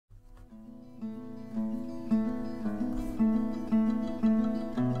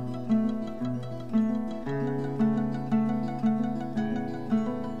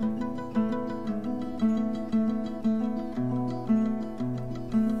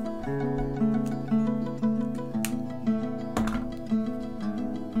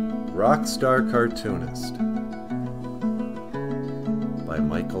ROCKSTAR Cartoonist by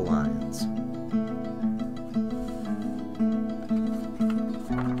Lyons.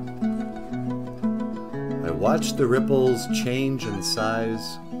 I watch the ripples change in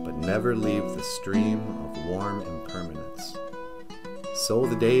size, but never leave the stream of warm impermanence. So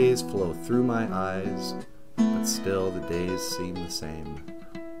the days flow through my eyes, but still the days seem the same,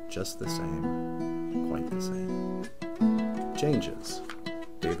 just the same, quite the same. Changes.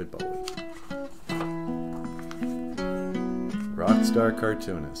 David Bowie. ROCKSTAR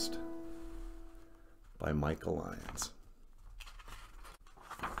Cartoonist by Lyons.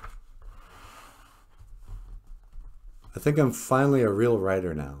 I think I'm finally a real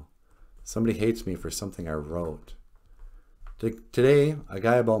writer now. Somebody hates me for something I wrote. Today, a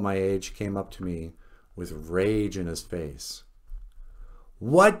guy about my age came up to me with rage in his face.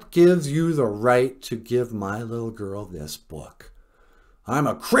 "What gives you the right to give my little girl this book? I'm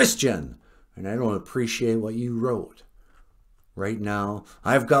a Christian, and I don't appreciate what you wrote. Right now,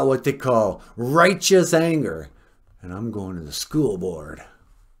 I've got what they call righteous anger, and I'm going to the school board."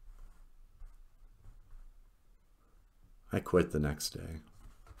 I quit the next day.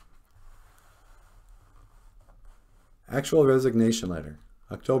 Actual resignation letter,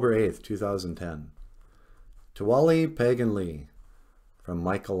 October 8th, 2010. To Wally, Peg, and Lee, from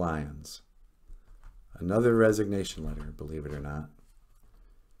Lyons. Another resignation letter, believe it or not.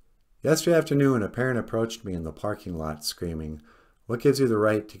 Yesterday afternoon, a parent approached me in the parking lot screaming, "What gives you the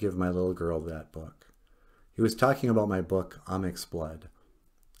right to give my little girl that book?" He was talking about my book, Onyx Blood.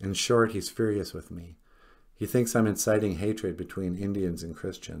 In short, he's furious with me. He thinks I'm inciting hatred between Indians and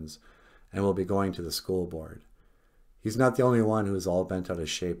Christians and will be going to the school board. He's not the only one who is all bent out of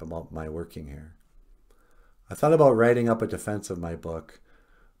shape about my working here. I thought about writing up a defense of my book,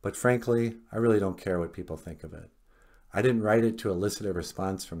 but frankly, I really don't care what people think of it. I didn't write it to elicit a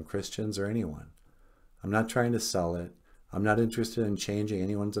response from Christians or anyone. I'm not trying to sell it. I'm not interested in changing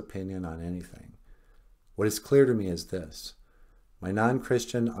anyone's opinion on anything. What is clear to me is this: my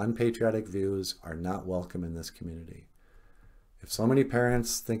non-Christian, unpatriotic views are not welcome in this community. If so many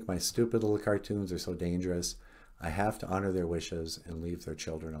parents think my stupid little cartoons are so dangerous, I have to honor their wishes and leave their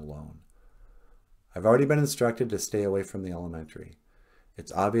children alone. I've already been instructed to stay away from the elementary.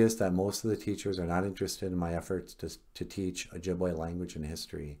 It's obvious that most of the teachers are not interested in my efforts to teach Ojibwe language and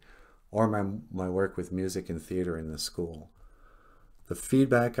history, or my work with music and theater in the school. The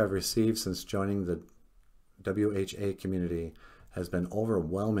feedback I've received since joining the WHA community has been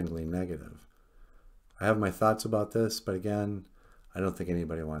overwhelmingly negative. I have my thoughts about this, but again, I don't think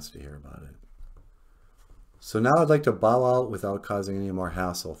anybody wants to hear about it. So now I'd like to bow out without causing any more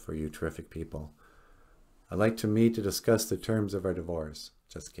hassle for you terrific people. I'd like to meet to discuss the terms of our divorce.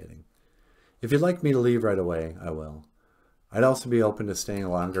 Just kidding. If you'd like me to leave right away, I will. I'd also be open to staying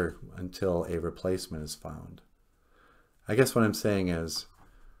longer until a replacement is found. I guess what I'm saying is,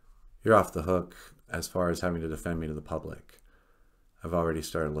 you're off the hook as far as having to defend me to the public. I've already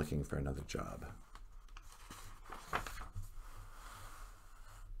started looking for another job.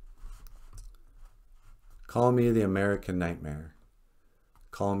 Call me the American Nightmare.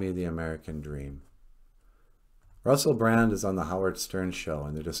 Call me the American Dream. Russell Brand is on the Howard Stern show,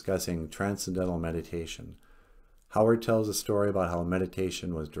 and they're discussing transcendental meditation. Howard tells a story about how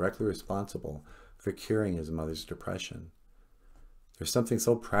meditation was directly responsible for curing his mother's depression. There's something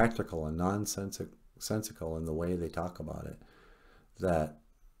so practical and nonsensical in the way they talk about it that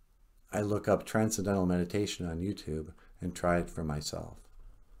I look up transcendental meditation on YouTube and try it for myself.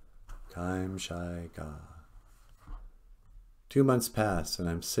 Time Shai Ga. 2 months pass, and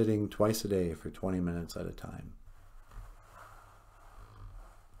I'm sitting twice a day for 20 minutes at a time.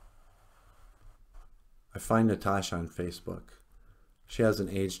 I find Natasha on Facebook. She hasn't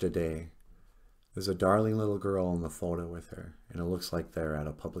aged a day. There's a darling little girl in the photo with her, and it looks like they're at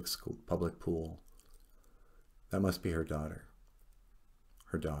a public pool. That must be her daughter.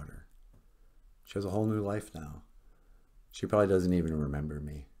 Her daughter. She has a whole new life now. She probably doesn't even remember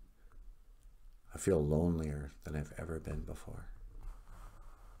me. I feel lonelier than I've ever been before.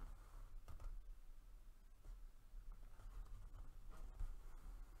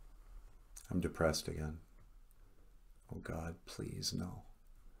 I'm depressed again. Oh God, please, no.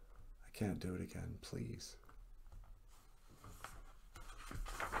 I can't do it again, please.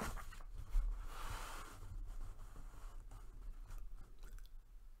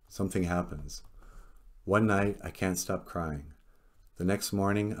 Something happens. One night, I can't stop crying. The next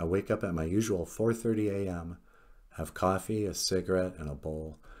morning, I wake up at my usual 4:30 a.m., have coffee, a cigarette, and a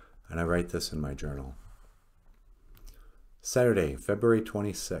bowl, and I write this in my journal. Saturday, February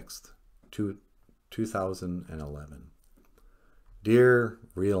 26th, 2011. Dear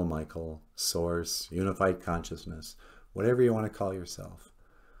real Michael, source, unified consciousness, whatever you want to call yourself,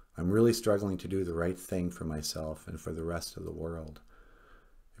 I'm really struggling to do the right thing for myself and for the rest of the world.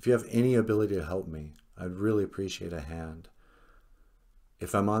 If you have any ability to help me, I'd really appreciate a hand.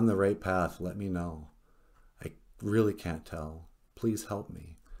 If I'm on the right path, let me know. I really can't tell. Please help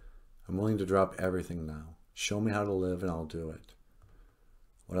me. I'm willing to drop everything now. Show me how to live and I'll do it.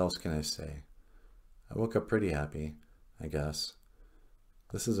 What else can I say? I woke up pretty happy, I guess.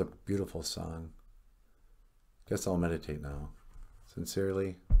 This is a beautiful song. Guess I'll meditate now.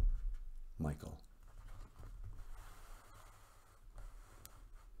 Sincerely, Michael.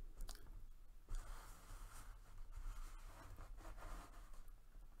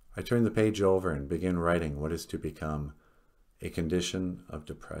 I turn the page over and begin writing what is to become a condition of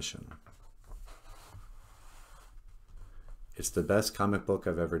depression. It's the best comic book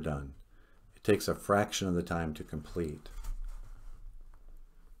I've ever done. It takes a fraction of the time to complete.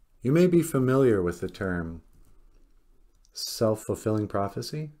 You may be familiar with the term self-fulfilling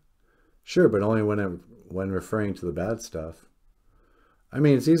prophecy. Sure, but only when referring to the bad stuff. I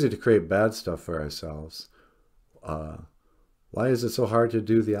mean, it's easy to create bad stuff for ourselves. Why is it so hard to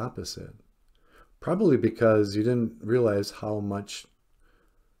do the opposite? Probably because you didn't realize how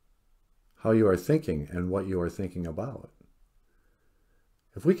you are thinking and what you are thinking about.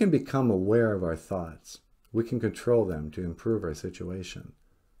 If we can become aware of our thoughts, we can control them to improve our situation.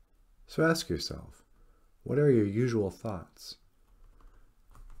 So ask yourself, what are your usual thoughts?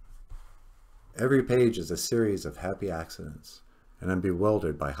 Every page is a series of happy accidents, and I'm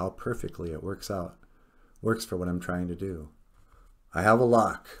bewildered by how perfectly it works for what I'm trying to do. I have a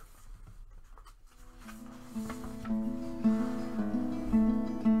lock.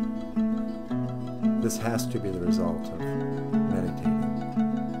 This has to be the result of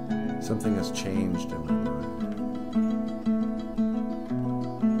meditating. Something has changed in my mind.